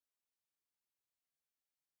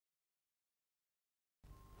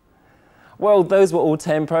Well, those were all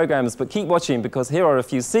 10 programmes, but keep watching because here are a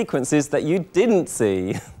few sequences that you didn't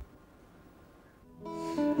see.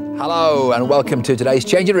 Hello and welcome to today's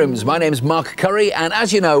Changing Rooms. My name's Mark Curry and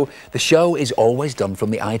as you know, the show is always done from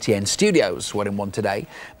the ITN studios. We're in one today,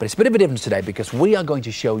 but it's a bit of a difference today because we are going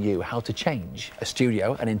to show you how to change a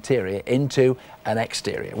studio, an interior, into an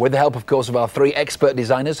exterior. With the help, of course, of our three expert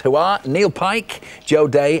designers who are Neil Pike, Joe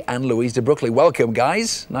Day and Louise de Brookley. Welcome,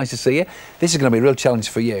 guys. Nice to see you. This is going to be a real challenge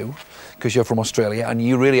for you because you're from Australia and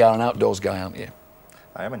you really are an outdoors guy, aren't you?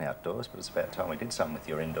 I am in outdoors, but it's about time we did something with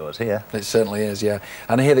your indoors here. It certainly is, yeah.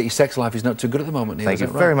 And I hear that your sex life is not too good at the moment, Neil. Thank you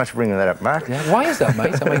very much for bringing that up, Mark. Yeah. Why is that,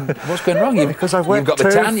 mate? I mean, what's going wrong? Because I've worked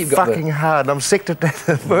fucking hard. I'm sick to death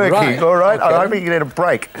of working, right. all right? Okay. I hope you get a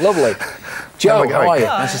break. Lovely. Joe, how are you?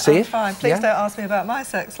 Hi, nice to see you. I'm fine. Please don't ask me about my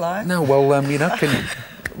sex life. No, well, you know,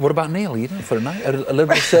 what about Neil? You know, for a night? A little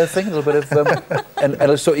bit of surfing, a little bit of... and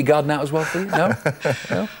let's sort your garden out as well for you? No?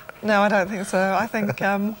 No? No, I don't think so. I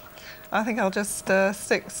think I'll just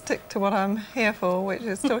stick to what I'm here for, which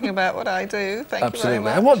is talking about what I do. Thank you very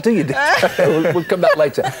much. And what do you do? We'll come back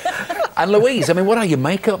later. And Louise, I mean, what are you?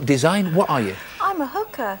 Makeup, design? What are you? I'm a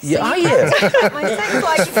hooker. Yeah, are you? My sex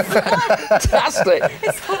life is fantastic.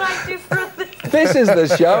 It's what I do for others. This is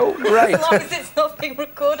the show. Great. As long as it's not being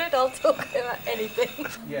recorded, I'll talk about anything.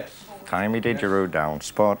 Yes. Time me didgeridoo down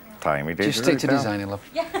spot. Time me didgeridoo Just stick to designing, love.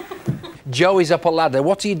 Yeah. Joey's up a ladder.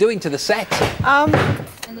 What are you doing to the set? And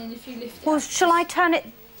then if you lift it. Well, shall I turn it?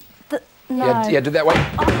 No. Yeah, do that way.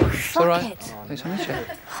 Oh, it's all right. Thanks, honey.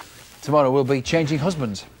 Tomorrow we'll be changing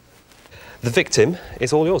husbands. The victim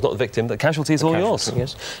is all yours, not the victim. The casualty is all yours.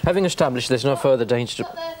 Yes. Having established there's no further danger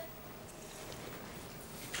to...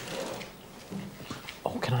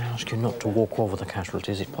 Oh, can I ask you not to walk over the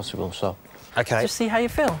casualties, if possible, so... OK. Just see how you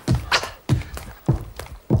feel.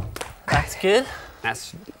 That's good.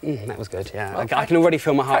 That was good, yeah. Well, I can already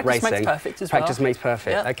feel my heart racing. Practice makes perfect as well. Practice makes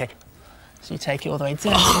perfect, yeah. OK. So you take it all the way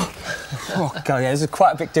down. Oh, God, yeah, there's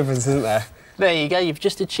quite a big difference, isn't there? There you go, you've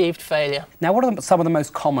just achieved failure. Now, what are some of the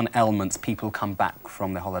most common ailments people come back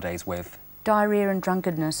from their holidays with? Diarrhoea and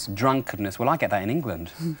drunkenness. Drunkenness. Well, I get that in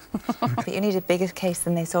England. But you need a bigger case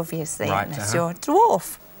than this, obviously, right, unless you're a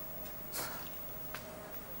dwarf.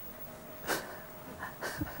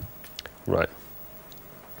 Right.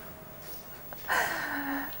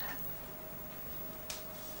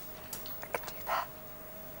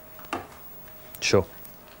 Sure.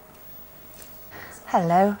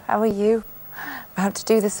 Hello, how are you? About to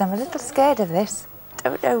do this. I'm a little scared of this.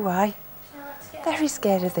 Don't know why. Very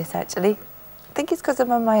scared of this, actually. I think it's because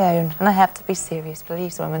I'm on my own and I have to be serious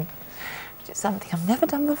policewoman, which is something I've never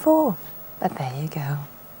done before. But there you go.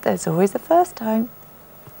 There's always a first time.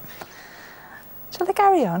 Shall I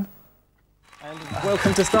carry on? And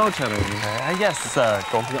welcome to Style Challenge. Yes,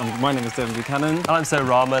 my name is Devon Buchanan. And I'm Sir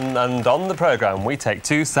Rahman, and on the programme we take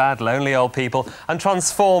two sad, lonely old people and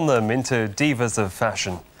transform them into divas of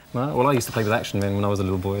fashion. Well, I used to play with action men when I was a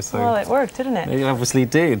little boy, so... Well, it worked, didn't it? It obviously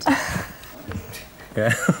did.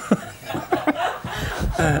 Yeah.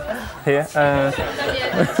 Here. Turn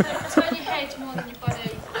your head more than your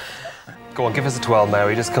body. Go on, give us a twirl,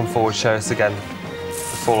 Mary. Just come forward, show us again the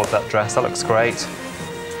fall of that dress. That looks great.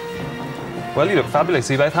 Well, you look fabulous.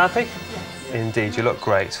 Are you both happy? Yes. Indeed, you look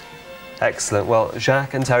great. Excellent. Well,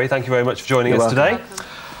 Jacques and Terry, thank you very much for joining us today.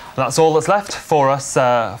 That's all that's left for us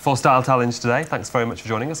for Style Challenge today. Thanks very much for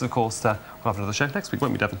joining us. Of course, we'll have another show next week,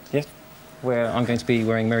 won't we, Devon? Yes. Where I'm going to be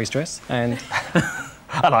wearing Mary's dress and...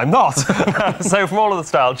 and I'm not. So from all of the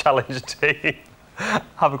Style Challenge team,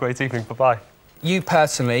 have a great evening. Bye-bye. You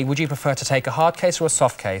personally, would you prefer to take a hard case or a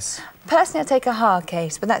soft case? Personally, I take a hard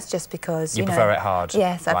case, but that's just because, you prefer it hard?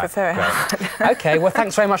 Yes, I prefer it hard. OK, well,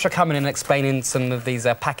 thanks very much for coming and explaining some of these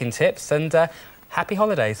packing tips, and happy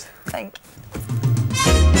holidays. Thanks.